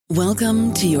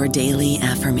Welcome to your daily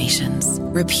affirmations.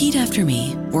 Repeat after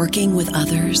me. Working with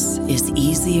others is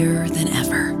easier than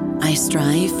ever. I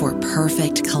strive for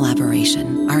perfect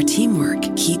collaboration. Our teamwork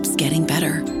keeps getting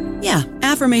better. Yeah,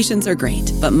 affirmations are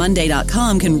great, but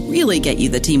Monday.com can really get you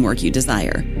the teamwork you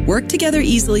desire. Work together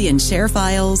easily and share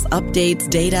files, updates,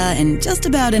 data, and just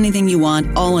about anything you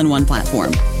want all in one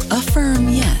platform. Affirm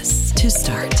yes to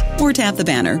start, or tap the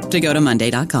banner to go to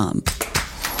Monday.com.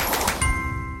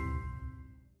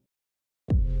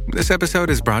 This episode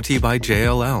is brought to you by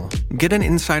JLL. Get an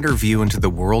insider view into the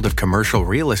world of commercial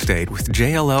real estate with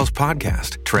JLL's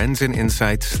podcast, Trends and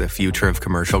Insights, the Future of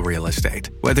Commercial Real Estate.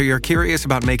 Whether you're curious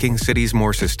about making cities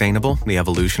more sustainable, the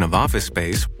evolution of office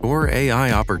space, or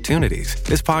AI opportunities,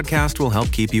 this podcast will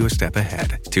help keep you a step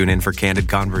ahead. Tune in for candid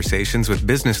conversations with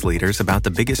business leaders about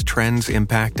the biggest trends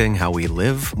impacting how we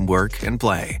live, work, and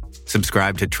play.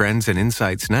 Subscribe to Trends and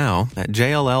Insights now at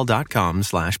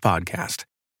jll.com/podcast.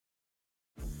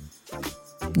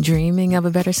 Dreaming of a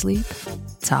better sleep?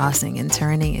 Tossing and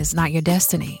turning is not your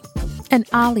destiny. And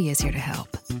Ollie is here to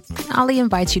help. Ollie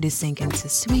invites you to sink into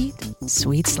sweet,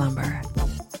 sweet slumber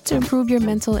to improve your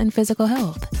mental and physical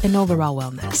health and overall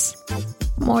wellness.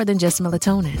 More than just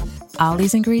melatonin,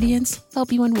 Ollie's ingredients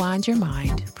help you unwind your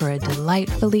mind for a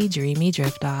delightfully dreamy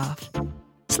drift off.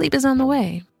 Sleep is on the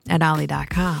way at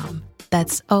Ollie.com.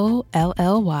 That's OLLY.com.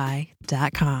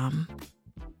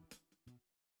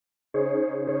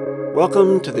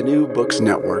 Welcome to the New Books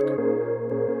Network.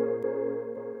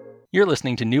 You're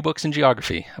listening to New Books in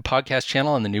Geography, a podcast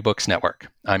channel on the New Books Network.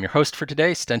 I'm your host for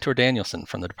today, Stentor Danielson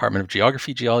from the Department of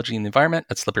Geography, Geology, and the Environment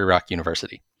at Slippery Rock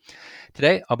University.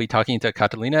 Today, I'll be talking to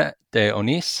Catalina de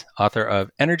Onís, author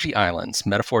of Energy Islands,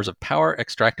 Metaphors of Power,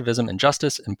 Extractivism, and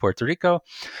Justice in Puerto Rico,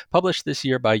 published this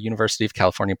year by University of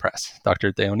California Press.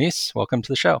 Dr. de Onís, welcome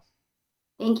to the show.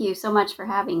 Thank you so much for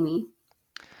having me.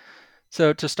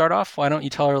 So to start off, why don't you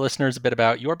tell our listeners a bit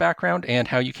about your background and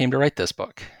how you came to write this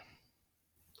book?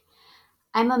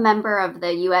 I'm a member of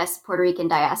the U.S. Puerto Rican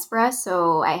diaspora,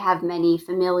 so I have many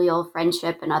familial,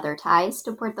 friendship, and other ties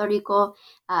to Puerto Rico,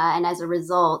 and as a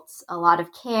result, a lot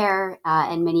of care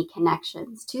and many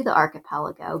connections to the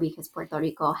archipelago, because Puerto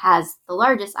Rico has the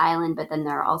largest island, but then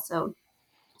there are also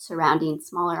surrounding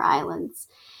smaller islands.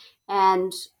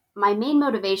 And my main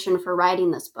motivation for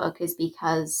writing this book is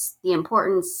because the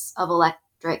importance of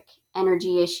electric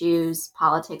energy issues,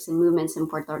 politics, and movements in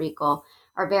Puerto Rico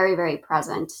are very, very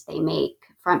present. They make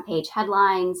front page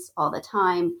headlines all the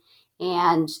time,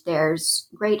 and there's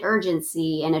great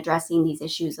urgency in addressing these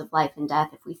issues of life and death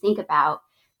if we think about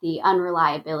the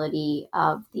unreliability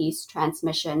of these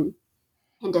transmission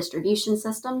and distribution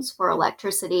systems for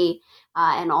electricity,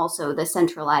 and also the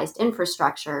centralized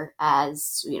infrastructure.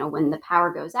 As you know, when the power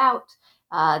goes out,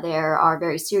 there are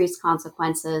very serious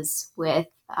consequences with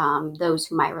those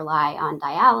who might rely on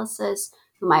dialysis,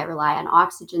 who might rely on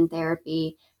oxygen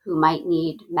therapy, who might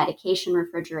need medication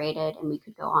refrigerated, and we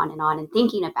could go on and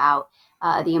thinking about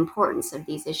the importance of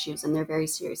these issues and their very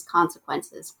serious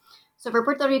consequences. So for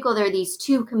Puerto Rico, there are these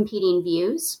two competing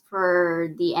views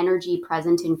for the energy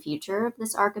present and future of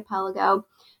this archipelago.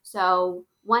 So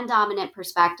one dominant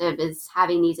perspective is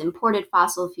having these imported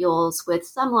fossil fuels with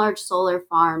some large solar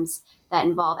farms that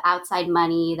involve outside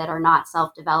money that are not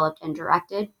self-developed and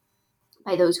directed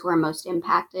by those who are most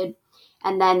impacted.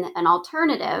 And then an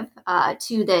alternative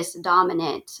to this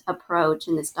dominant approach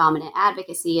and this dominant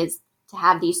advocacy is to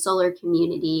have these solar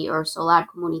community or solar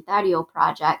comunitario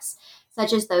projects,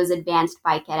 such as those advanced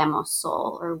by Queremos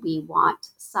Sol, or We Want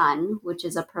Sun, which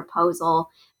is a proposal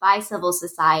by civil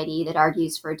society that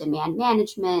argues for demand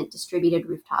management, distributed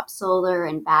rooftop solar,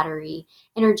 and battery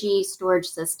energy storage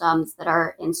systems that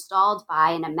are installed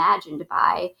by and imagined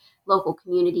by local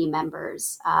community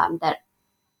members that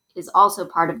is also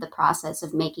part of the process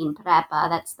of making PREPA,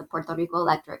 that's the Puerto Rico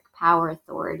Electric Power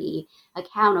Authority,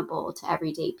 accountable to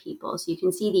everyday people. So you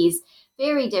can see these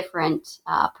very different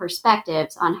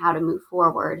perspectives on how to move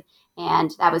forward.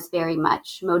 And that was very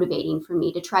much motivating for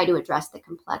me to try to address the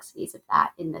complexities of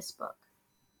that in this book.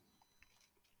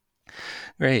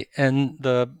 Great. And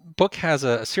the book has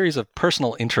a series of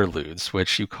personal interludes,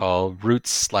 which you call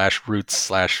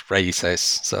roots/raíces.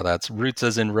 So that's roots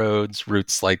as in roads,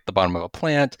 roots like the bottom of a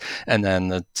plant, and then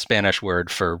the Spanish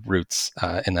word for roots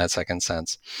in that second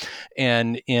sense.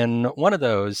 And in one of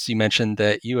those, you mentioned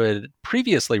that you had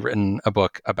previously written a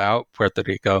book about Puerto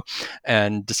Rico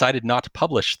and decided not to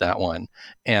publish that one.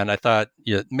 And I thought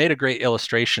you made a great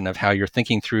illustration of how you're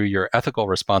thinking through your ethical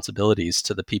responsibilities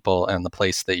to the people and the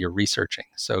place that you're researching.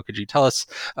 So could you tell us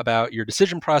about your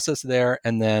decision process there,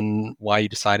 and then why you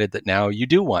decided that now you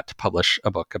do want to publish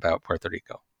a book about Puerto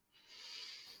Rico?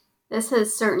 This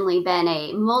has certainly been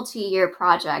a multi-year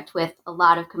project with a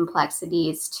lot of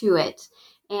complexities to it.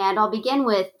 And I'll begin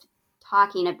with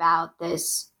talking about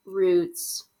this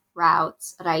roots,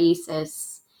 routes,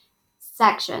 raíces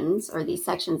sections, or these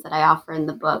sections that I offer in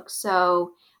the book.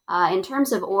 So in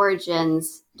terms of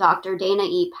origins, Dr. Dana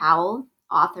E. Powell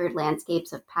authored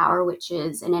Landscapes of Power, which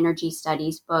is an energy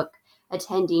studies book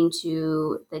attending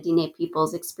to the Diné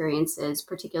people's experiences,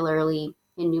 particularly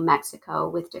in New Mexico,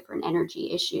 with different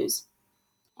energy issues.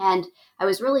 And I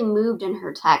was really moved in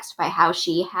her text by how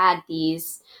she had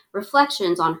these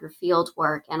reflections on her field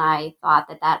work. And I thought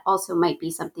that that also might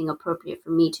be something appropriate for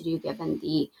me to do, given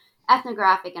the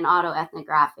ethnographic and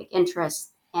autoethnographic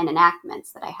interests and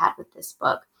enactments that I had with this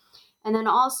book. And then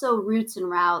also roots and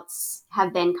routes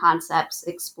have been concepts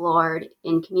explored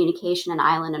in communication and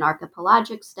island and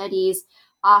archipelagic studies,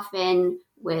 often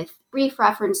with brief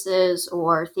references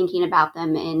or thinking about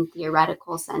them in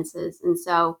theoretical senses. And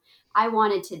so I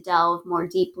wanted to delve more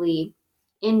deeply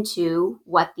into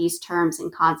what these terms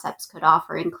and concepts could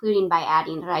offer, including by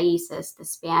adding raíces, the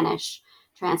Spanish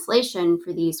translation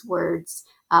for these words,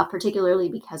 particularly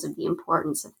because of the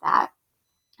importance of that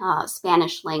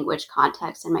Spanish language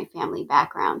context in my family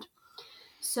background.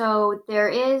 So there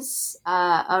is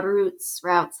a routes,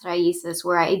 raíces,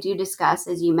 where I do discuss,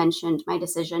 as you mentioned, my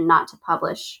decision not to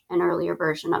publish an earlier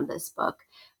version of this book,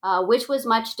 which was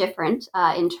much different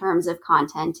in terms of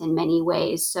content in many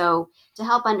ways. So to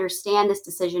help understand this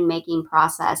decision-making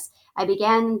process, I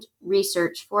began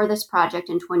research for this project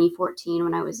in 2014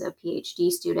 when I was a PhD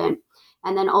student,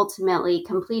 and then ultimately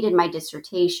completed my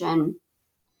dissertation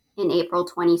in April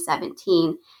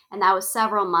 2017. And that was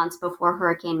several months before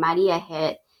Hurricane Maria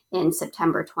hit in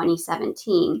September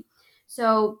 2017.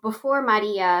 So before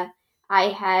Maria, I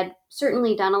had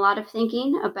certainly done a lot of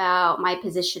thinking about my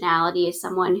positionality as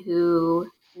someone who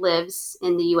lives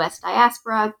in the US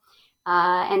diaspora,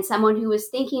 and someone who was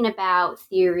thinking about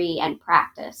theory and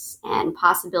practice and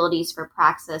possibilities for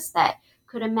praxis that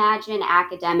could imagine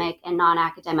academic and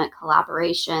non-academic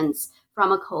collaborations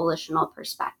from a coalitional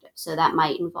perspective. So that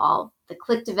might involve the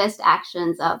collectivist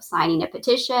actions of signing a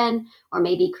petition or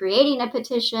maybe creating a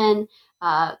petition,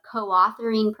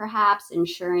 co-authoring perhaps,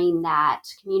 ensuring that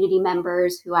community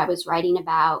members who I was writing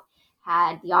about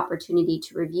had the opportunity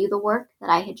to review the work that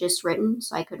I had just written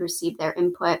so I could receive their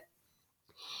input.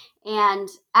 And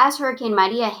as Hurricane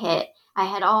Maria hit, I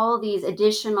had all these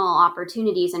additional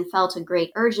opportunities and felt a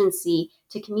great urgency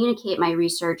to communicate my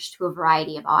research to a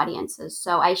variety of audiences.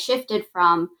 So I shifted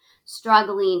from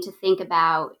struggling to think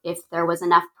about if there was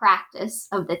enough practice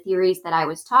of the theories that I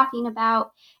was talking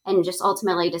about, and just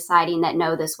ultimately deciding that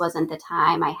no, this wasn't the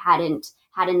time. I hadn't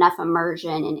had enough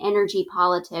immersion in energy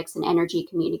politics and energy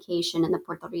communication in the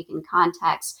Puerto Rican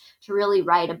context to really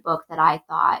write a book that I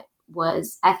thought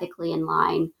was ethically in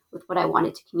line with what I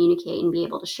wanted to communicate and be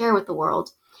able to share with the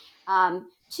world.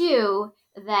 Two,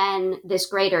 then this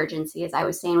great urgency, as I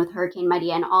was saying, with Hurricane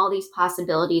Maria and all these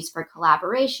possibilities for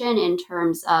collaboration in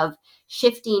terms of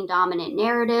shifting dominant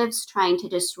narratives, trying to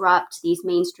disrupt these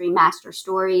mainstream master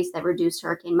stories that reduce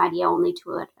Hurricane Maria only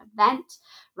to an event,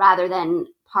 rather than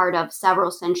part of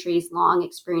several centuries long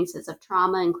experiences of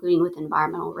trauma, including with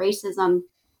environmental racism.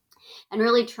 And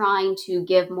really trying to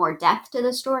give more depth to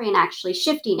the story and actually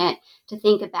shifting it to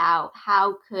think about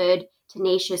how could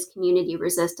tenacious community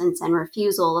resistance and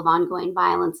refusal of ongoing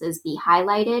violences be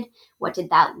highlighted? What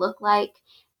did that look like?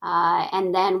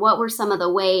 And then what were some of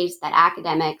the ways that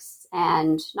academics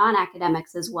and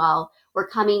non-academics as well were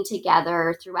coming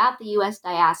together throughout the US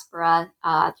diaspora,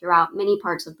 throughout many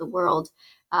parts of the world,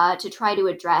 to try to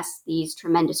address these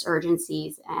tremendous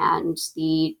urgencies and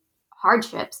the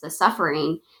hardships, the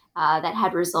suffering that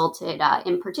had resulted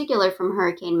in particular from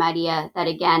Hurricane Maria, that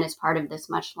again is part of this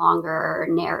much longer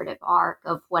narrative arc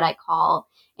of what I call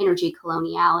energy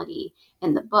coloniality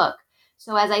in the book.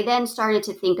 So as I then started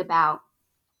to think about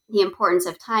the importance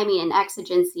of timing and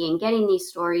exigency and getting these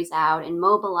stories out and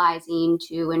mobilizing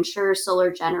to ensure solar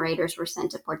generators were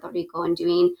sent to Puerto Rico and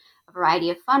doing a variety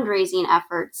of fundraising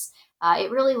efforts,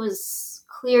 it really was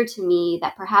clear to me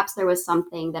that perhaps there was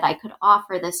something that I could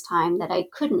offer this time that I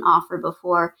couldn't offer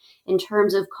before in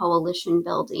terms of coalition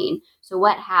building. So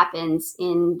what happens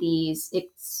in these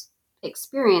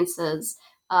experiences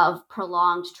of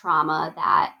prolonged trauma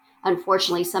that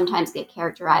unfortunately sometimes get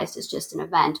characterized as just an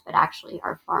event, but actually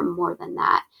are far more than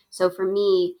that. So for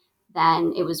me,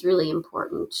 then it was really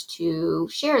important to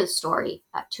share the story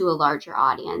to a larger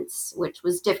audience, which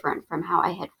was different from how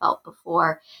I had felt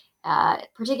before,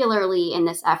 particularly in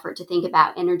this effort to think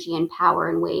about energy and power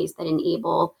in ways that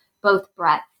enable both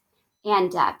breadth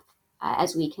and depth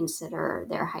as we consider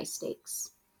their high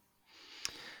stakes.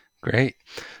 Great.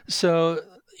 So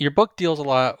your book deals a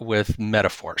lot with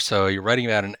metaphor. So you're writing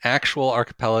about an actual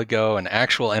archipelago and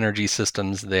actual energy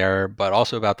systems there, but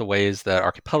also about the ways that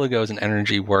archipelagos and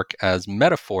energy work as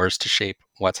metaphors to shape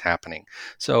what's happening.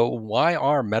 So why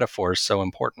are metaphors so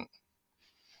important?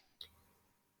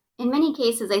 In many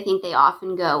cases, I think they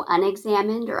often go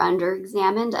unexamined or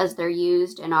underexamined as they're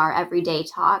used in our everyday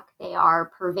talk. They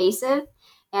are pervasive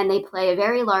and they play a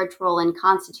very large role in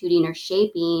constituting or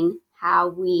shaping how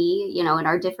we, in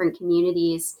our different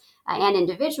communities and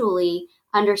individually,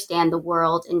 understand the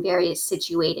world in various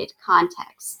situated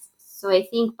contexts. So I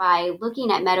think by looking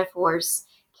at metaphors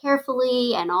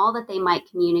carefully and all that they might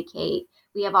communicate,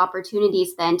 we have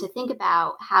opportunities then to think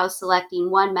about how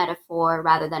selecting one metaphor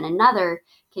rather than another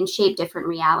can shape different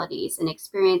realities and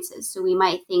experiences. So we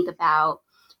might think about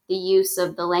the use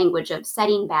of the language of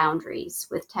setting boundaries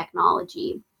with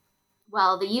technology.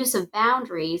 Well, the use of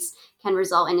boundaries can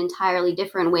result in entirely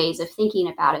different ways of thinking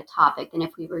about a topic than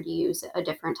if we were to use a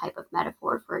different type of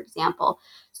metaphor, for example.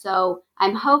 So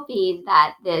I'm hoping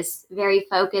that this very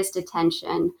focused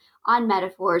attention on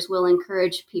metaphors will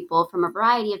encourage people from a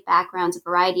variety of backgrounds, a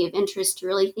variety of interests to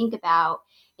really think about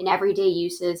in everyday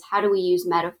uses, how do we use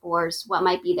metaphors, what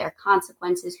might be their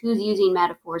consequences, who's using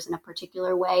metaphors in a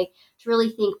particular way, to really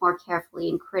think more carefully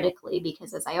and critically,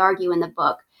 because as I argue in the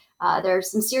book, there are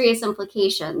some serious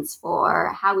implications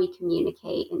for how we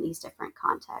communicate in these different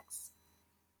contexts.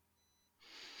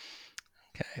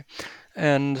 Okay.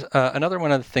 And another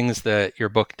one of the things that your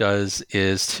book does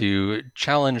is to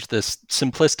challenge this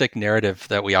simplistic narrative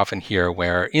that we often hear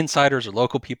where insiders or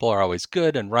local people are always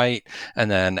good and right, and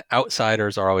then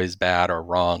outsiders are always bad or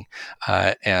wrong.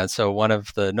 And so one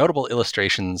of the notable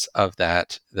illustrations of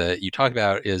that you talk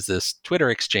about is this Twitter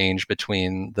exchange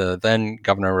between the then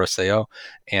Governor Rosselló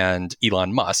and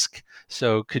Elon Musk.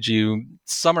 So could you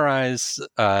summarize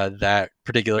that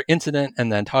particular incident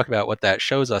and then talk about what that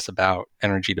shows us about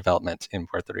energy development in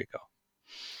Puerto Rico?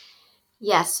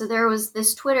 Yes, so there was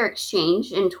this Twitter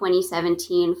exchange in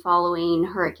 2017 following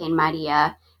Hurricane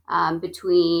Maria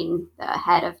between the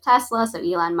head of Tesla, so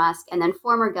Elon Musk, and then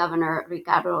former Governor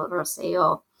Ricardo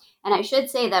Rosselló. And I should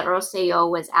say that Rosselló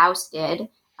was ousted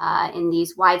in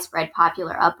these widespread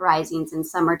popular uprisings in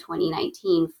summer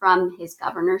 2019 from his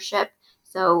governorship.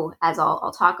 So, as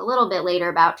I'll talk a little bit later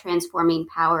about transforming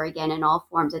power again in all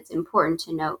forms, it's important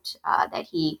to note that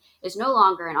he is no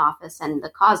longer in office and the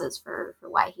causes for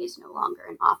why he is no longer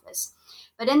in office.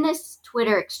 But in this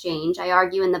Twitter exchange, I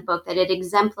argue in the book that it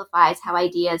exemplifies how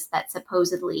ideas that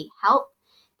supposedly help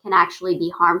can actually be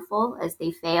harmful as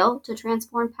they fail to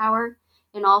transform power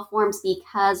in all forms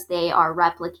because they are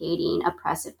replicating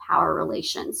oppressive power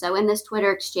relations. So in this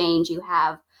Twitter exchange, you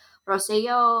have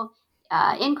Rosselló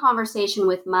in conversation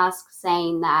with Musk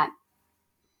saying that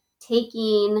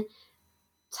taking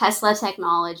Tesla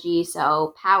technology,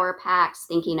 so power packs,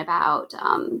 thinking about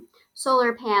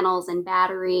solar panels and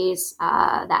batteries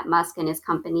that Musk and his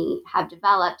company have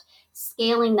developed,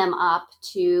 scaling them up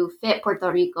to fit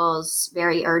Puerto Rico's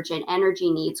very urgent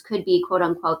energy needs could be, quote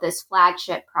unquote, this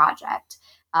flagship project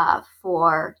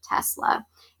for Tesla.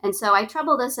 And so I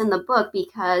trouble this in the book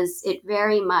because it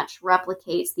very much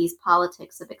replicates these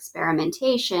politics of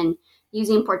experimentation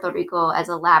using Puerto Rico as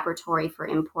a laboratory for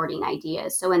importing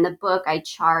ideas. So in the book, I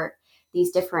chart these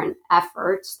different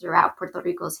efforts throughout Puerto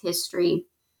Rico's history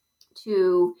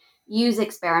to use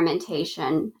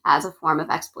experimentation as a form of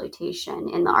exploitation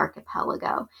in the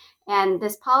archipelago. And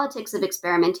this politics of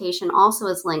experimentation also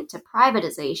is linked to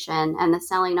privatization and the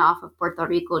selling off of Puerto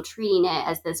Rico, treating it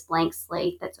as this blank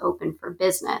slate that's open for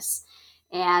business.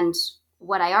 And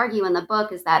what I argue in the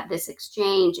book is that this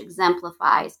exchange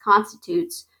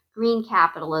constitutes green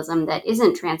capitalism that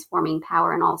isn't transforming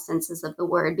power in all senses of the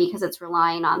word because it's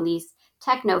relying on these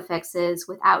techno fixes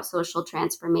without social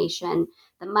transformation.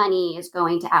 The money is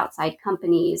going to outside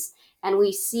companies. And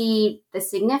we see the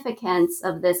significance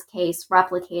of this case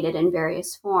replicated in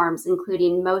various forms,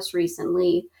 including most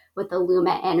recently with the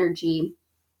Luma Energy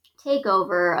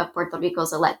takeover of Puerto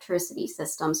Rico's electricity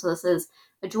system. So this is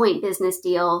a joint business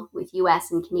deal with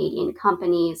US and Canadian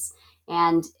companies.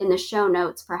 And in the show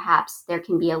notes, perhaps there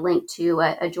can be a link to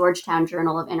a Georgetown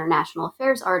Journal of International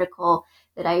Affairs article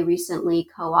that I recently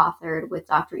co-authored with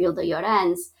Dr. Hilda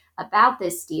Llorens about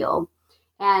this deal.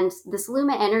 And this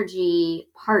Luma Energy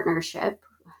partnership,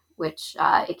 which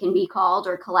it can be called,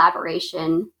 or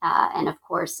collaboration, and of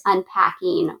course,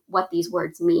 unpacking what these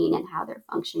words mean and how they're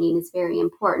functioning is very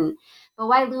important. But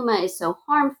why Luma is so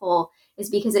harmful is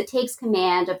because it takes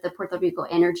command of the Puerto Rico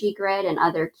energy grid and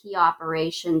other key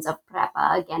operations of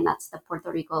PREPA. Again, that's the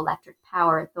Puerto Rico Electric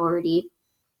Power Authority.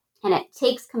 And it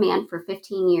takes command for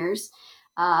 15 years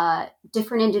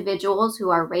Different individuals who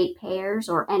are ratepayers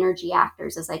or energy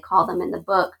actors, as I call them in the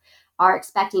book, are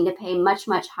expecting to pay much,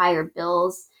 much higher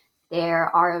bills. There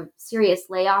are serious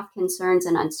layoff concerns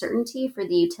and uncertainty for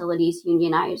the utilities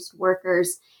unionized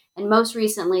workers. And most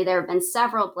recently, there have been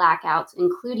several blackouts,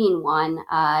 including one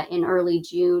in early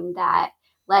June that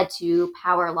led to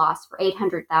power loss for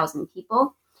 800,000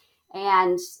 people.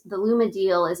 And the LUMA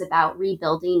deal is about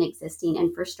rebuilding existing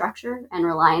infrastructure and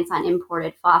reliance on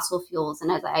imported fossil fuels.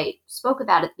 And as I spoke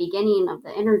about at the beginning of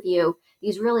the interview,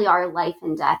 these really are life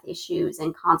and death issues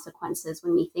and consequences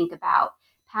when we think about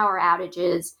power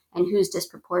outages and who's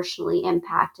disproportionately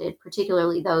impacted,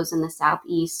 particularly those in the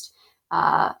southeast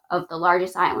of the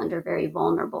largest island are very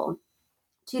vulnerable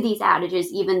to these outages,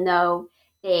 even though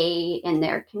they, in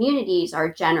their communities,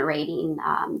 are generating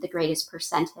the greatest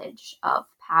percentage of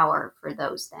power for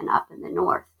those then up in the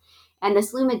north. And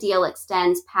this LUMA deal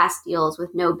extends past deals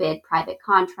with no-bid private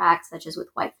contracts, such as with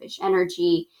Whitefish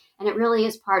Energy. And it really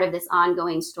is part of this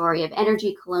ongoing story of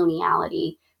energy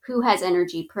coloniality, who has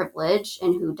energy privilege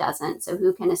and who doesn't. So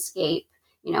who can escape,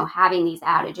 having these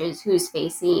outages, who's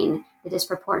facing the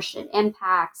disproportionate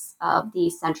impacts of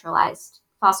these centralized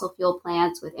fossil fuel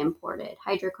plants with imported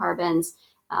hydrocarbons,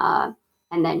 and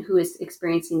then who is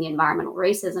experiencing the environmental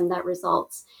racism that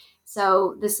results.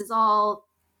 So this is all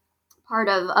part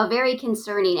of a very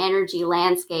concerning energy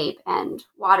landscape and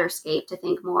waterscape, to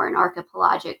think more in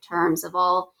archipelagic terms of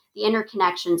all the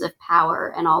interconnections of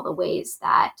power and all the ways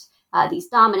that these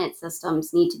dominant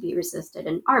systems need to be resisted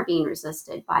and are being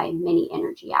resisted by many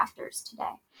energy actors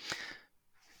today.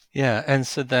 Yeah, and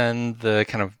so then the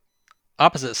kind of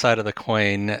opposite side of the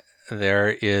coin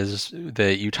there is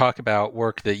that you talk about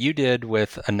work that you did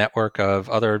with a network of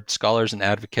other scholars and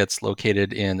advocates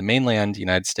located in the mainland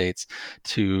United States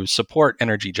to support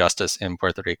energy justice in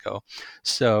Puerto Rico.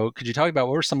 So could you talk about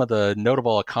what were some of the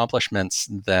notable accomplishments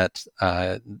that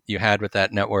you had with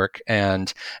that network,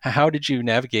 and how did you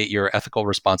navigate your ethical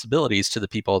responsibilities to the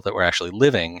people that were actually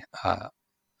living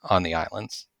on the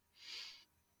islands?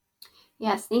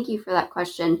 Yes, thank you for that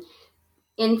question.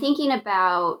 In thinking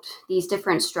about these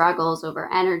different struggles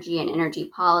over energy and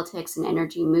energy politics and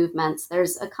energy movements,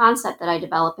 there's a concept that I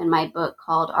develop in my book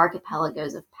called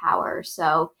archipelagos of power.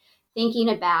 So thinking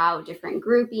about different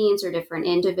groupings or different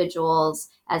individuals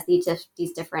as these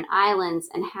different islands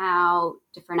and how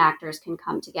different actors can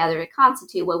come together to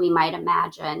constitute what we might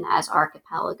imagine as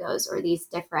archipelagos, or these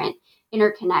different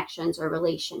interconnections or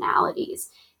relationalities.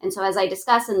 And so as I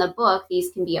discuss in the book, these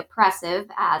can be oppressive,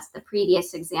 as the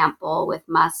previous example with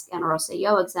Musk and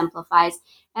Rosselló exemplifies,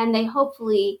 and they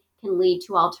hopefully can lead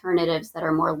to alternatives that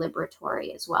are more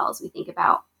liberatory as well, as we think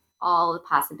about all the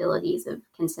possibilities of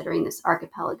considering this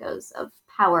archipelagos of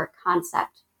power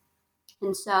concept.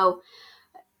 And so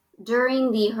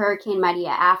during the Hurricane Maria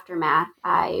aftermath,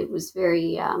 I was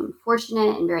very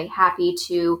fortunate and very happy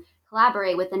to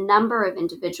collaborate with a number of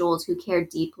individuals who cared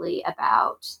deeply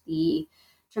about the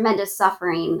tremendous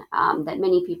suffering that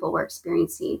many people were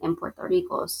experiencing in Puerto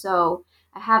Rico. So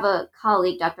I have a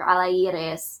colleague, Dr.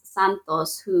 Alaires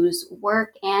Santos, whose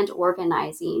work and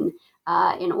organizing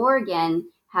in Oregon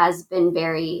has been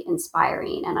very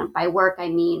inspiring. And by work, I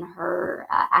mean her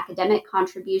academic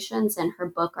contributions and her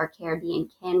book, Our Caribbean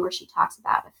Kin, where she talks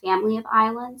about a family of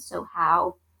islands. So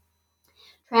how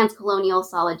transcolonial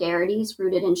solidarities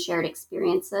rooted in shared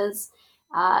experiences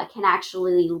can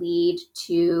actually lead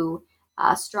to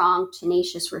strong,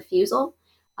 tenacious refusal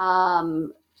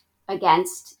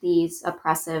against these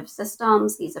oppressive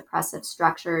systems, these oppressive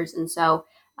structures. And so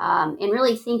in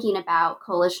really thinking about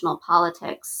coalitional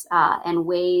politics and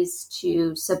ways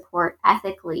to support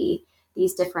ethically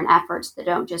these different efforts that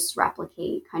don't just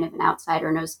replicate kind of an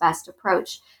outsider knows best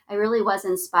approach, I really was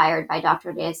inspired by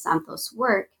Dr. De Santos'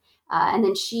 work. And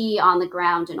then she, on the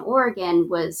ground in Oregon,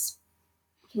 was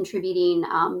contributing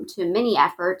to many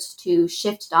efforts to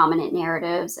shift dominant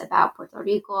narratives about Puerto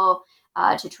Rico,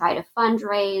 to try to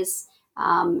fundraise.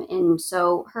 And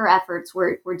so her efforts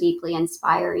were deeply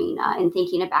inspiring in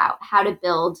thinking about how to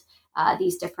build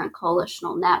these different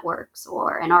coalitional networks,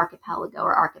 or an archipelago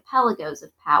or archipelagos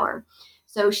of power.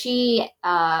 So she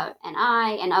and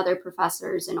I and other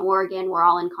professors in Oregon were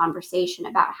all in conversation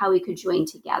about how we could join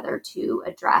together to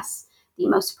address the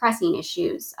most pressing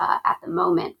issues at the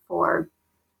moment for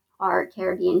our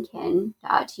Caribbean kin,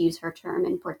 to use her term,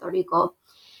 in Puerto Rico.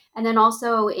 And then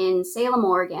also in Salem,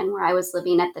 Oregon, where I was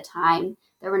living at the time,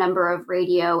 there were a number of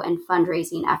radio and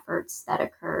fundraising efforts that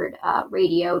occurred.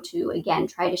 Radio to, again,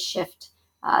 try to shift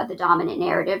the dominant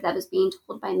narrative that was being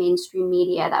told by mainstream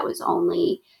media that was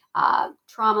only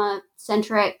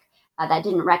trauma-centric, that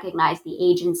didn't recognize the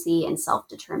agency and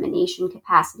self-determination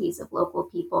capacities of local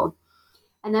people.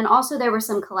 And then also there were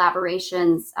some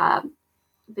collaborations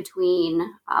between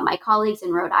my colleagues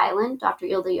in Rhode Island, Dr.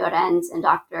 Hilda Llorens and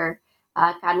Dr.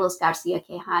 Carlos Garcia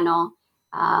Quijano.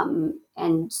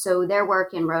 And so their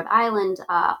work in Rhode Island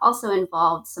also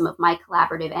involved some of my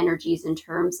collaborative energies in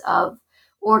terms of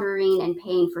ordering and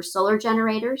paying for solar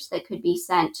generators that could be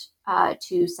sent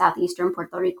to southeastern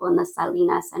Puerto Rico in the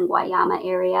Salinas and Guayama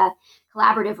area,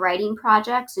 collaborative writing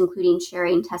projects, including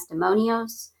sharing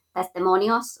testimonios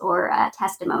or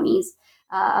testimonies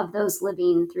of those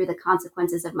living through the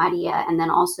consequences of Maria, and then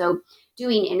also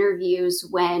doing interviews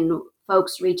when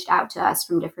folks reached out to us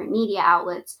from different media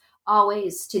outlets,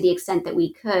 always to the extent that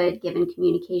we could, given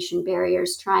communication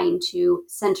barriers, trying to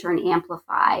center and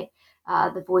amplify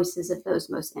the voices of those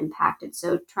most impacted.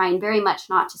 So trying very much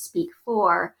not to speak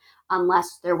for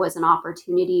unless there was an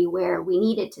opportunity where we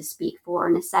needed to speak for,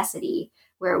 necessity,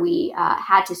 where we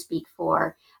had to speak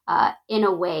for in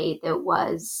a way that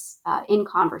was in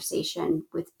conversation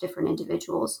with different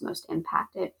individuals most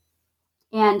impacted.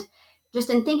 And just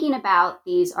in thinking about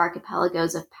these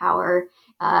archipelagos of power,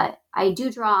 I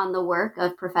do draw on the work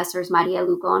of Professors Maria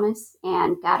Lugones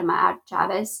and Garma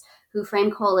Chavez, who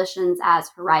frame coalitions as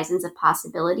horizons of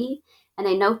possibility. And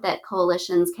they note that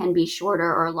coalitions can be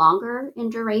shorter or longer in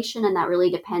duration, and that really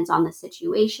depends on the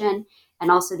situation. And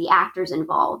also the actors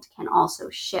involved can also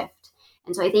shift.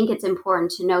 And so I think it's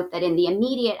important to note that in the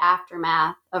immediate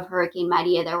aftermath of Hurricane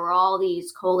Maria, there were all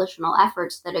these coalitional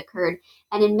efforts that occurred.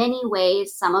 And in many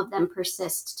ways, some of them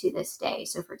persist to this day.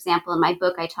 So for example, in my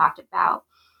book, I talked about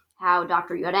how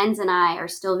Dr. Llorens and I are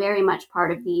still very much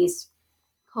part of these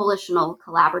coalitional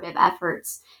collaborative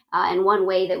efforts. And one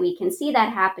way that we can see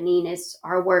that happening is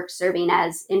our work serving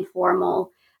as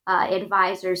informal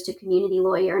advisors to community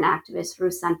lawyer and activist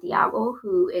Ruth Santiago,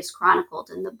 who is chronicled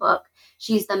in the book.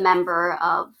 She's a member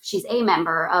of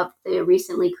the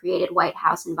recently created White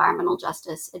House Environmental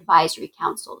Justice Advisory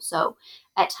Council. So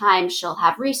at times she'll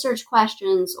have research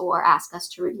questions or ask us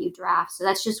to review drafts. So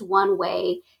that's just one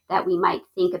way that we might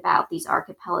think about these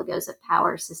archipelagos of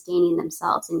power sustaining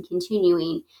themselves and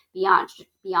continuing beyond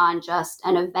just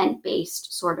an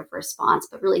event-based sort of response,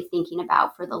 but really thinking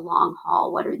about for the long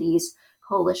haul, what are these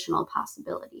coalitional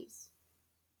possibilities?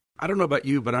 I don't know about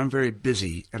you, but I'm very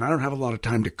busy and I don't have a lot of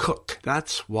time to cook.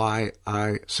 That's why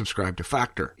I subscribe to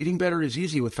Factor. Eating better is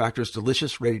easy with Factor's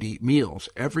delicious, ready-to-eat meals.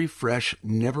 Every fresh,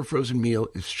 never frozen meal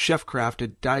is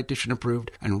chef-crafted, dietitian approved,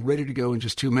 and ready to go in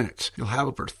just 2 minutes. You'll have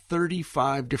over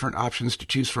 35 different options to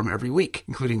choose from every week,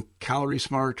 including Calorie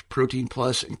Smart, Protein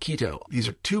Plus, and Keto. These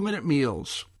are 2-minute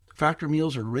meals. Factor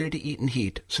meals are ready to eat and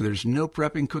heat, so there's no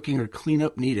prepping, cooking, or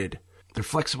cleanup needed. They're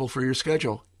flexible for your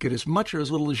schedule. Get as much or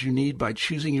as little as you need by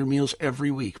choosing your meals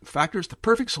every week. Factor is the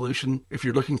perfect solution if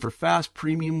you're looking for fast,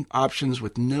 premium options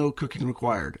with no cooking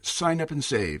required. Sign up and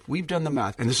save. We've done the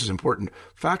math, and this is important.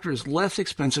 Factor is less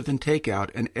expensive than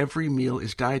takeout, and every meal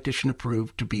is dietitian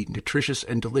approved to be nutritious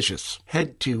and delicious.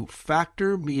 Head to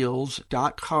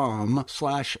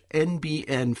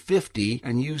factormeals.com/NBN50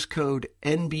 and use code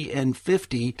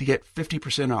NBN50 to get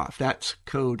 50% off. That's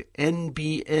code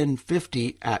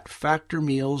NBN50 at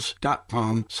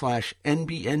factormeals.com/NBN50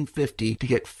 to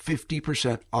get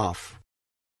 50% off.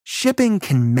 Shipping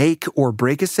can make or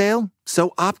break a sale, so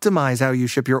optimize how you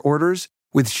ship your orders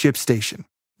with ShipStation.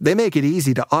 They make it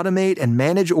easy to automate and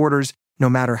manage orders no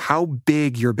matter how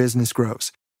big your business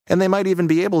grows. And they might even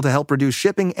be able to help reduce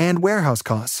shipping and warehouse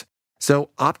costs. So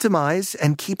optimize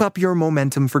and keep up your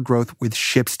momentum for growth with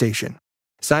ShipStation.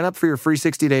 Sign up for your free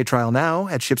 60-day trial now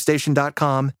at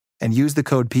ShipStation.com and use the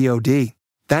code POD.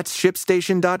 That's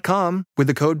ShipStation.com with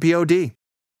the code POD.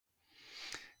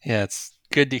 Yeah, it's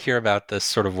good to hear about this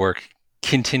sort of work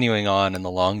continuing on in the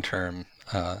long term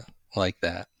like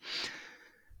that.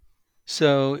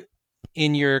 So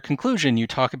in your conclusion, you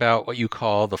talk about what you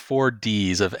call the 4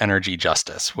 Ds of energy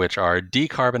justice, which are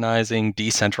decarbonizing,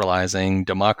 decentralizing,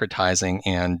 democratizing,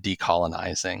 and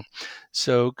decolonizing.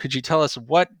 So could you tell us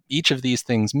what each of these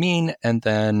things mean? And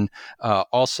then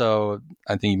also,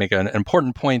 I think you make an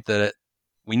important point that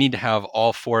we need to have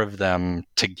all 4 of them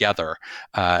together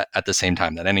at the same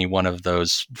time, that any one of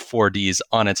those 4 Ds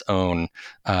on its own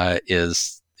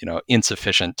is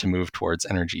insufficient to move towards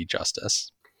energy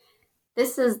justice.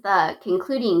 This is the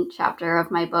concluding chapter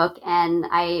of my book, and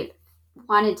I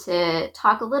wanted to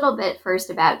talk a little bit first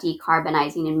about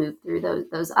decarbonizing and move through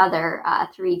those other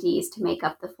 3 Ds to make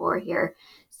up the 4 here.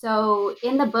 So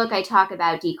in the book, I talk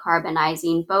about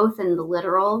decarbonizing both in the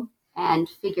literal and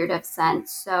figurative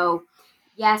sense. So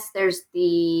yes, there's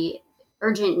the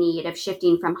urgent need of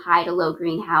shifting from high to low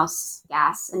greenhouse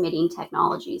gas emitting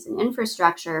technologies and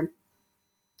infrastructure.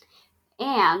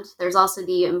 And there's also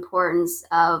the importance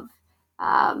of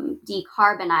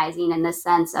decarbonizing in the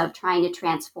sense of trying to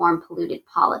transform polluted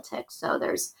politics. So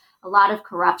there's a lot of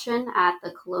corruption at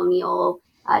the colonial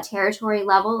territory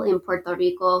level in Puerto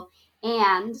Rico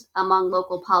and among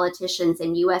local politicians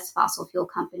and U.S. fossil fuel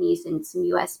companies and some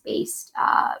U.S.-based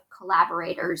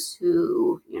collaborators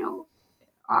who,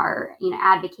 are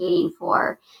advocating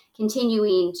for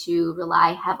continuing to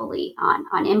rely heavily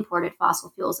on imported fossil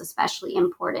fuels, especially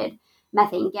imported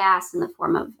methane gas in the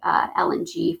form of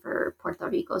LNG for Puerto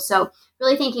Rico. So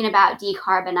really thinking about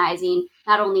decarbonizing,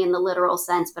 not only in the literal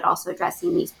sense, but also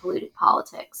addressing these polluted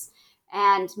politics.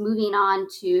 And moving on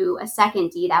to a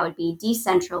second D, that would be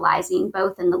decentralizing,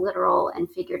 both in the literal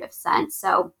and figurative sense.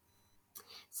 So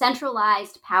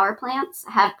centralized power plants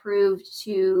have proved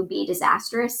to be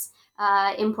disastrous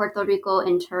in Puerto Rico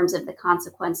in terms of the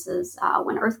consequences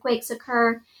when earthquakes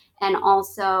occur, and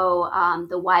also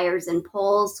the wires and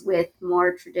poles with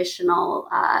more traditional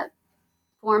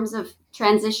forms of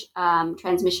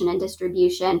transmission and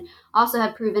distribution also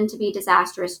have proven to be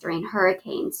disastrous during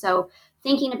hurricanes. So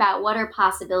thinking about what are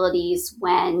possibilities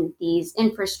when these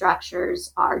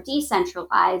infrastructures are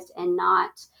decentralized and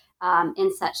not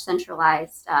in such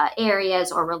centralized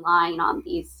areas or relying on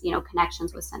these,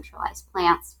 connections with centralized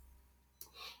plants.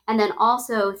 And then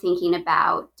also thinking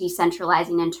about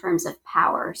decentralizing in terms of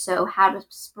power. So how to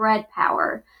spread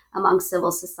power among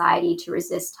civil society to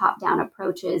resist top-down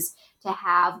approaches, to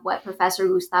have what Professor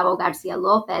Gustavo Garcia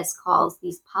Lopez calls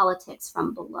these politics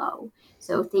from below.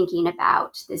 So thinking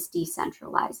about this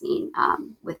decentralizing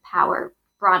with power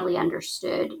broadly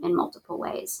understood in multiple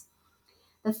ways.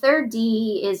 The third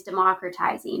D is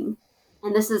democratizing.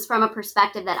 And this is from a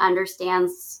perspective that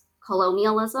understands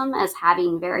colonialism as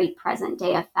having very present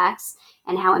day effects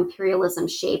and how imperialism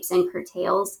shapes and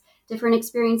curtails different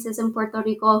experiences in Puerto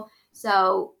Rico.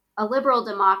 So a liberal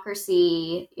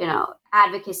democracy,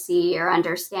 advocacy or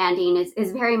understanding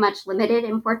is very much limited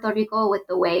in Puerto Rico with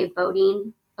the way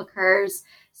voting occurs.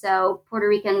 So Puerto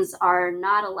Ricans are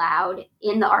not allowed,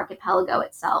 in the archipelago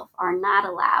itself, are not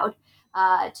allowed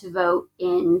to vote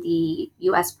in the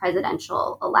U.S.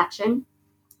 presidential election.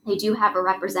 They do have a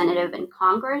representative in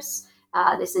Congress.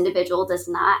 This individual does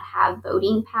not have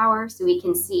voting power, so we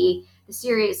can see the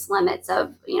serious limits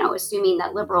of, assuming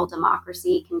that liberal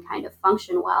democracy can kind of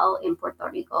function well in Puerto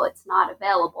Rico. It's not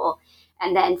available.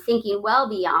 And then thinking well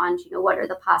beyond, what are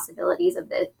the possibilities of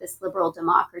this liberal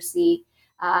democracy?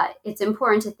 It's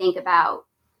important to think about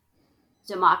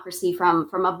democracy from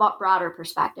a broader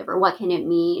perspective, or what can it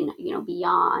mean,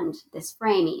 beyond this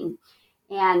framing.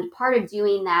 And part of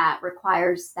doing that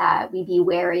requires that we be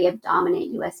wary of dominant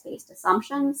US-based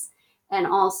assumptions, and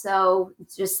also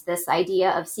just this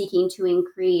idea of seeking to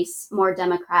increase more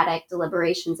democratic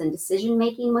deliberations and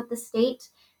decision-making with the state,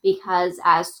 because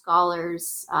as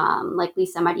scholars like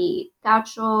Lisa Marie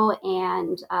Gaucho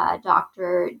and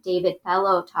Dr. David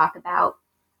Fellow talk about,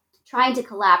 trying to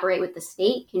collaborate with the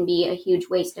state can be a huge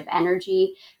waste of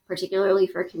energy, particularly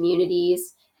for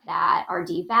communities that are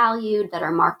devalued, that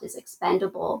are marked as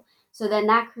expendable. So then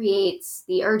that creates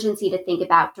the urgency to think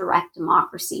about direct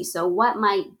democracy. So what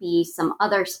might be some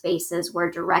other spaces where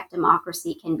direct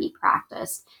democracy can be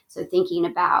practiced? So thinking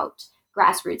about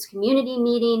grassroots community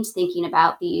meetings, thinking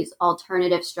about these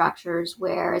alternative structures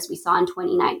where, as we saw in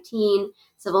 2019,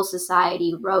 civil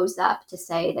society rose up to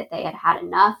say that they had had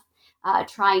enough,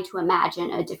 trying to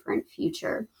imagine a different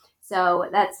future. So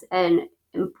that's an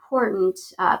important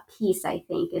piece, I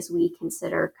think, as we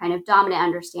consider kind of dominant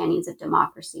understandings of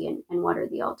democracy and what are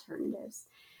the alternatives.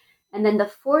 And then the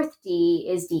fourth D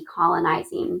is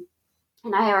decolonizing.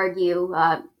 And I argue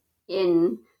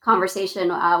in conversation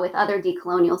with other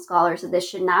decolonial scholars that this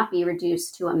should not be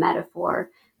reduced to a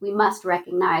metaphor. We must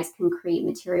recognize concrete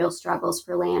material struggles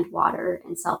for land, water,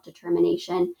 and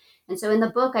self-determination. And so in the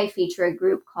book, I feature a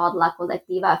group called La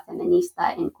Colectiva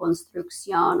Feminista en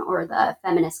Construcción, or the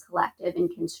Feminist Collective in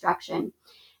Construction.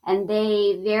 And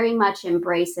they very much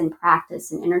embrace and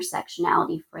practice an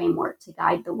intersectionality framework to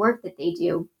guide the work that they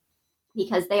do,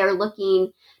 because they are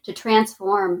looking to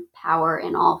transform power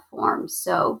in all forms.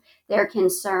 So they're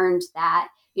concerned that,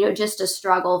 just a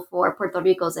struggle for Puerto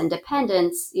Rico's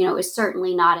independence, is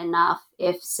certainly not enough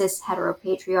if cis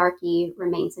heteropatriarchy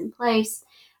remains in place,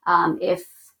 if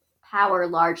power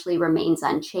largely remains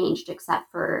unchanged, except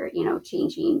for,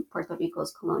 changing Puerto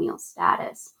Rico's colonial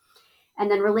status. And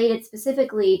then related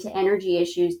specifically to energy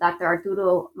issues, Dr.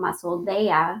 Arturo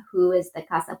Mazoldea, who is the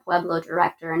Casa Pueblo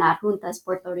director in Adjuntas,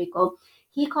 Puerto Rico,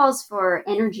 he calls for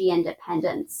energy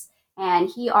independence. And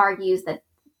he argues that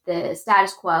the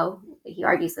status quo, he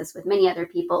argues this with many other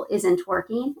people, isn't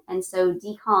working. And so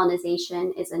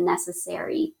decolonization is a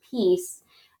necessary piece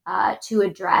to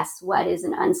address what is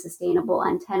an unsustainable,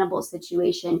 untenable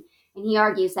situation. And he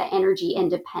argues that energy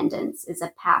independence is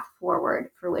a path forward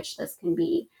for which this can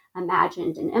be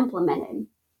imagined and implemented.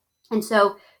 And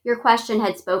so your question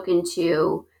had spoken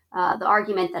to the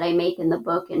argument that I make in the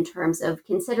book in terms of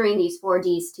considering these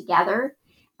 4Ds together.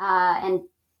 And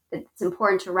it's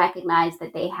important to recognize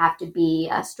that they have to be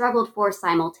struggled for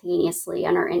simultaneously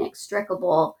and are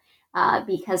inextricable,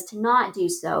 because to not do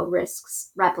so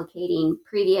risks replicating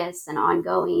previous and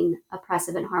ongoing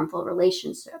oppressive and harmful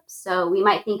relationships. So we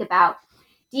might think about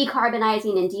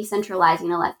decarbonizing and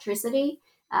decentralizing electricity.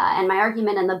 And my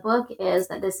argument in the book is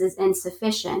that this is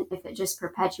insufficient if it just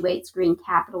perpetuates green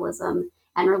capitalism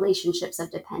and relationships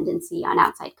of dependency on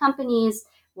outside companies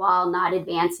while not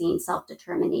advancing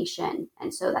self-determination.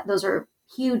 And so those are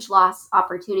huge lost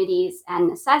opportunities and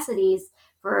necessities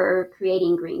for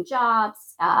creating green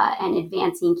jobs and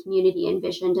advancing community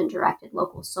envisioned and directed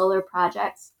local solar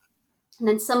projects. And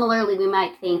then similarly, we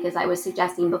might think, as I was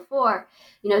suggesting before,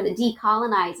 that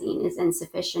decolonizing is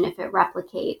insufficient if it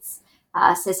replicates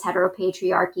cis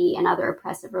heteropatriarchy and other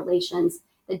oppressive relations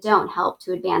that don't help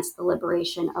to advance the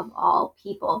liberation of all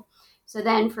people. So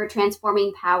then for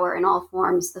transforming power in all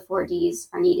forms, the 4Ds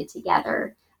are needed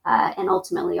together and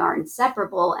ultimately are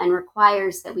inseparable, and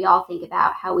requires that we all think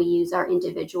about how we use our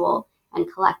individual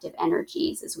and collective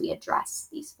energies as we address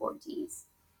these 4Ds.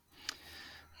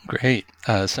 Great.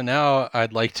 So now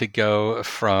I'd like to go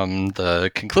from the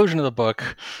conclusion of the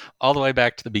book all the way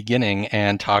back to the beginning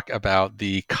and talk about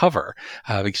the cover,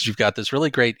 because you've got this really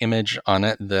great image on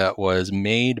it that was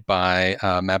made by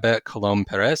Mabet Colom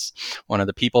Perez, one of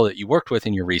the people that you worked with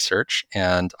in your research.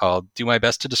 And I'll do my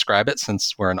best to describe it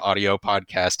since we're an audio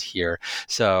podcast here.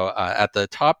 So at the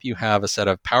top, you have a set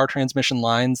of power transmission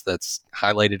lines that's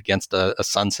highlighted against a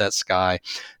sunset sky.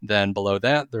 Then below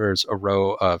that, there's a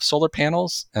row of solar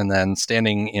panels. And then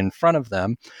standing in front of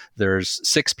them, there's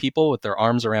 6 people with their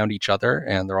arms around each other,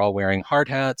 and they're all wearing hard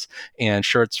hats and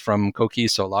shirts from Coqui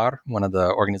Solar, one of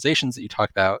the organizations that you talk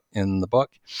about in the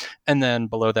book. And then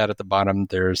below that at the bottom,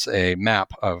 there's a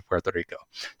map of Puerto Rico.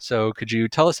 So could you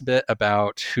tell us a bit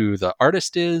about who the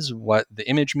artist is, what the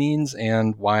image means,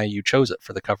 and why you chose it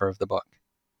for the cover of the book?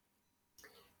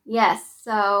 Yes,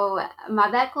 so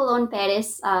Mabet Colon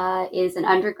Perez is an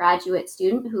undergraduate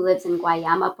student who lives in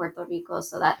Guayama, Puerto Rico.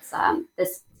 So that's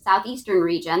this southeastern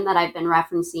region that I've been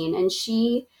referencing. And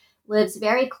she lives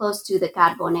very close to the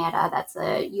Carbonera. That's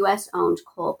a U.S.-owned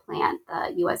coal plant.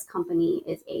 The U.S. company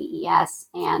is AES.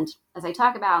 And as I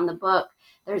talk about in the book,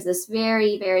 there's this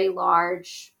very, very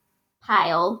large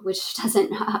pile, which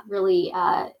doesn't really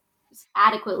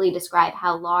adequately describe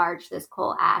how large this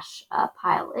coal ash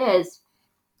pile is.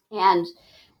 And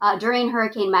during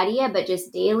Hurricane Maria, but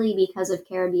just daily because of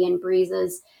Caribbean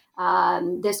breezes,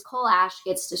 this coal ash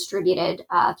gets distributed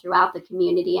throughout the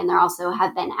community. And there also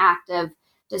have been active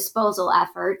disposal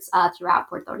efforts throughout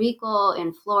Puerto Rico,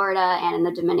 in Florida, and in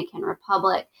the Dominican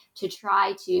Republic to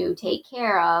try to take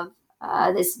care of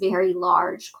this very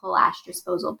large coal ash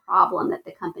disposal problem that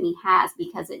the company has,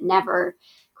 because it never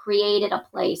created a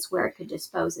place where it could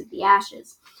dispose of the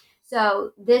ashes.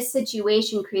 So this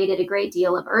situation created a great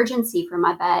deal of urgency for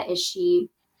Mabet, as she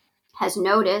has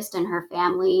noticed in her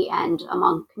family and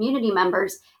among community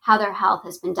members how their health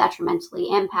has been detrimentally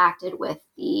impacted, with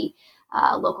the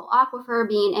local aquifer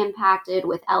being impacted,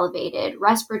 with elevated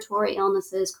respiratory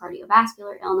illnesses,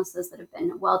 cardiovascular illnesses that have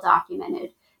been well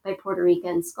documented by Puerto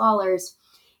Rican scholars.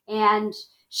 And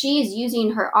she is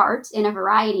using her art in a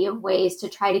variety of ways to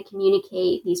try to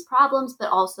communicate these problems, but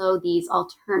also these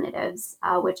alternatives,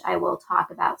 which I will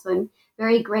talk about. So I'm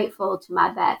very grateful to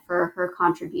Mabet for her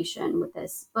contribution with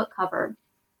this book cover.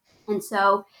 And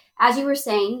so, as you were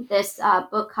saying, this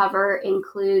book cover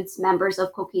includes members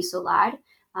of Coqui Solar.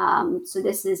 So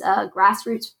this is a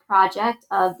grassroots project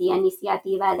of the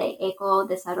Iniciativa de Eco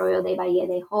Desarrollo de Valle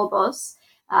de Hobos.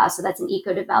 So that's an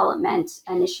eco-development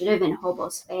initiative in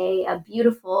Hobos Bay, a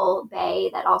beautiful bay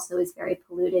that also is very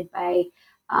polluted by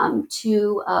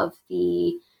 2 of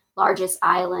the largest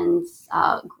islands'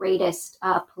 greatest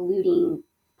polluting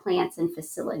plants and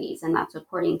facilities. And that's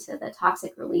according to the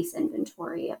toxic release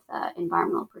inventory of the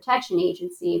Environmental Protection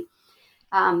Agency.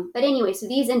 But anyway, so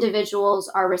these individuals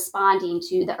are responding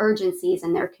to the urgencies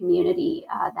in their community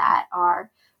that are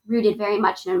rooted very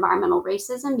much in environmental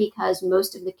racism, because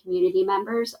most of the community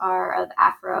members are of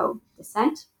Afro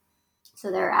descent.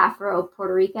 So they're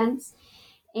Afro-Puerto Ricans.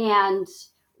 And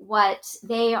what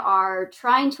they are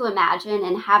trying to imagine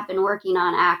and have been working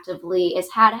on actively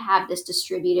is how to have this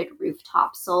distributed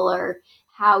rooftop solar,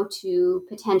 how to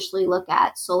potentially look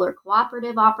at solar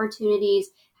cooperative opportunities,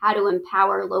 how to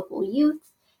empower local youth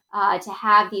to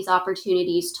have these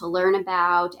opportunities to learn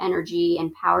about energy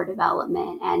and power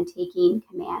development and taking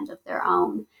command of their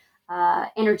own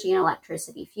energy and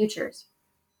electricity futures.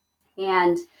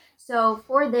 And so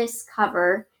for this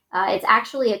cover, it's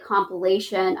actually a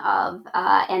compilation of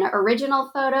an original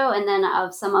photo and then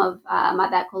of some of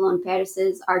Mabet Colon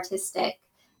Perez's artistic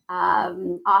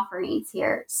offerings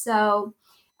here. So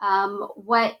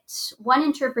what one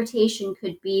interpretation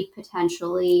could be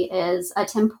potentially is a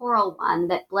temporal one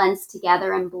that blends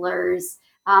together and blurs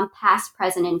past,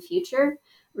 present, and future,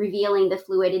 revealing the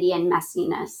fluidity and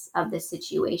messiness of the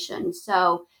situation.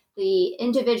 So the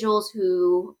individuals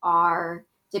who are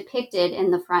depicted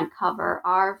in the front cover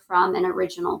are from an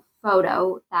original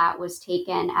photo that was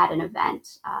taken at an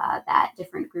event that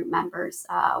different group members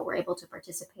were able to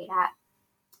participate at.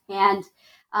 And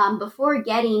before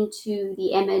getting to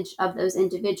the image of those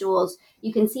individuals,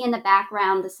 you can see in the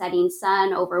background the setting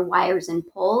sun over wires and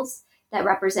poles that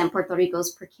represent Puerto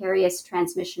Rico's precarious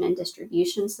transmission and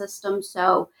distribution system.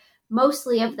 So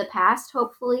mostly of the past,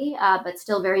 hopefully, but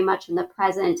still very much in the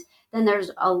present. Then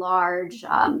there's a large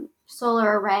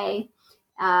solar array,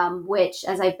 which,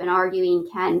 as I've been arguing,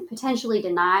 can potentially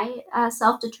deny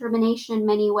self-determination in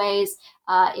many ways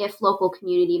if local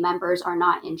community members are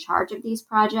not in charge of these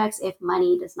projects, if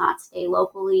money does not stay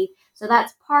locally. So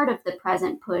that's part of the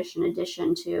present push, in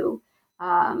addition to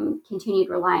continued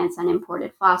reliance on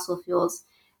imported fossil fuels.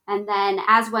 And then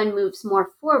as one moves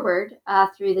more forward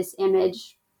through this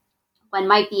image, one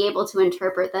might be able to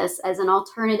interpret this as an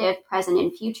alternative present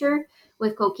and future,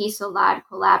 with Coqui Solar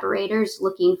collaborators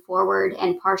looking forward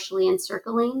and partially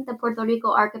encircling the Puerto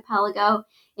Rico archipelago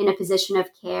in a position of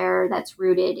care that's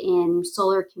rooted in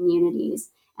solar communities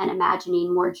and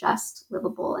imagining more just,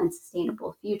 livable, and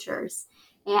sustainable futures.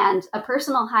 And a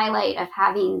personal highlight of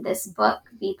having this book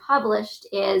be published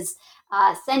is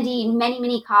sending many,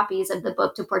 many copies of the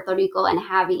book to Puerto Rico and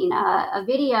having a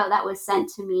video that was sent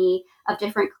to me of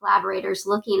different collaborators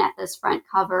looking at this front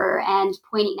cover and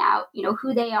pointing out,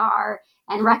 who they are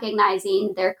and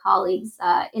recognizing their colleagues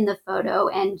in the photo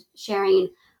and sharing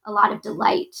a lot of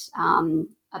delight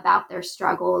about their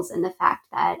struggles and the fact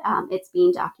that it's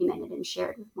being documented and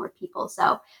shared with more people.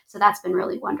 So that's been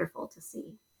really wonderful to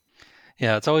see.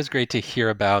 Yeah, it's always great to hear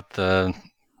about the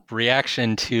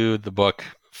reaction to the book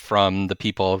from the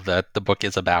people that the book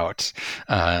is about.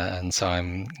 And so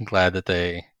I'm glad that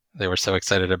they were so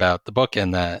excited about the book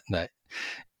and that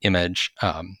image.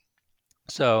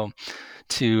 So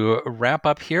to wrap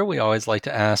up here, we always like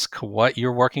to ask what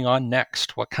you're working on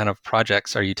next. What kind of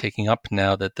projects are you taking up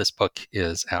now that this book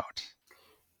is out?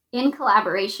 In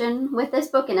collaboration with this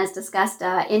book, and as discussed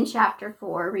in Chapter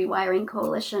 4, Rewiring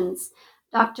Coalitions,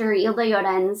 Dr. Hilda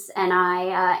Llorens and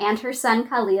I, and her son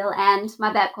Khalil, and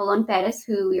Mabet Colon Perez,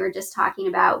 who we were just talking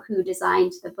about, who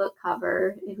designed the book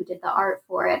cover, who did the art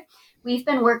for it, we've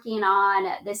been working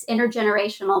on this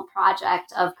intergenerational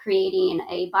project of creating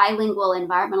a bilingual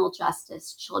environmental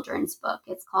justice children's book.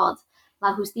 It's called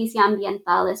La Justicia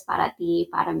Ambiental es para ti,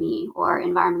 para mí, or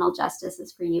Environmental Justice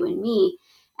is for you and me.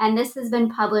 And this has been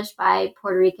published by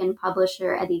Puerto Rican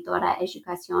publisher Editora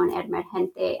Educación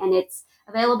Emergente, and it's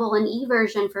available in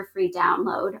e-version for free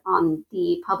download on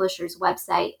the publisher's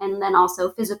website. And then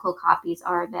also physical copies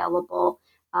are available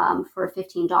for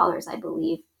 $15, I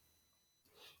believe.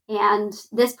 And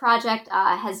this project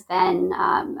has been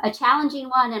a challenging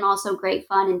one and also great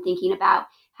fun in thinking about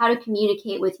how to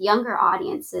communicate with younger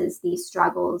audiences these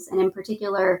struggles. And in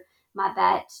particular,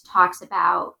 Mabet talks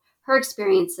about her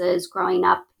experiences growing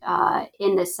up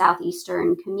in the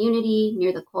southeastern community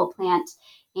near the coal plant,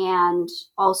 and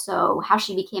also how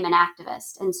she became an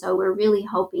activist. And so we're really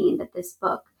hoping that this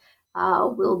book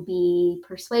will be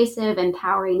persuasive,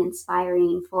 empowering,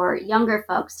 inspiring for younger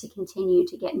folks to continue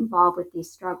to get involved with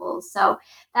these struggles. So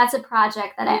that's a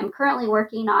project that I am currently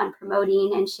working on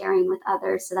promoting and sharing with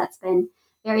others. So that's been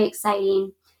very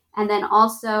exciting. And then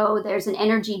also there's an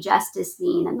energy justice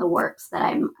scene in the works that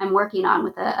I'm working on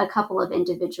with a couple of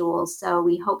individuals. So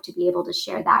we hope to be able to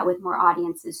share that with more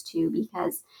audiences too,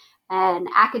 because an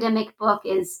academic book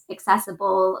is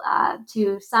accessible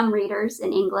to some readers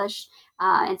in English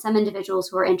and some individuals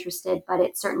who are interested, but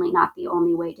it's certainly not the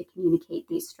only way to communicate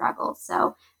these struggles.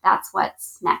 So that's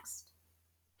what's next.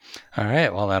 All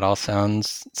right. Well, that all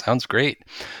sounds great.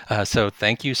 So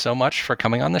thank you so much for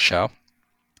coming on the show.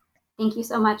 Thank you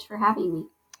so much for having me.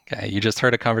 Okay, you just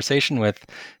heard a conversation with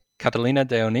Catalina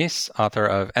de Onís, author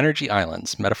of Energy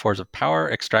Islands, Metaphors of Power,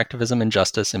 Extractivism, and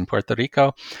Justice in Puerto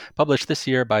Rico, published this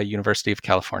year by University of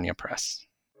California Press.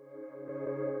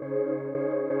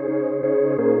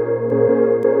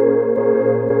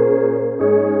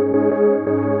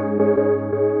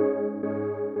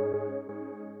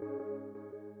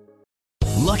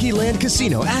 Lucky Land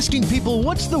Casino, asking people,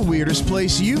 what's the weirdest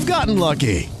place you've gotten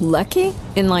lucky? Lucky?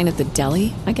 In line at the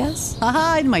deli, I guess?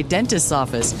 Aha, in my dentist's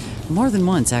office. More than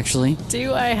once, actually.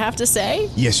 Do I have to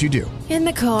say? Yes, you do. In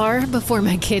the car before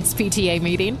my kids' PTA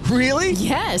meeting. Really?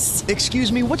 Yes.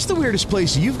 Excuse me, what's the weirdest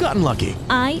place you've gotten lucky?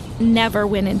 I never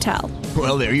win and tell.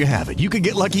 Well, there you have it. You can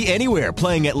get lucky anywhere,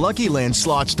 playing at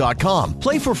LuckyLandSlots.com.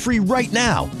 Play for free right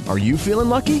now. Are you feeling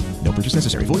lucky? No purchase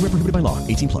necessary. Void where prohibited by law.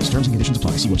 18+. Terms and conditions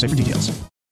apply. See website for details.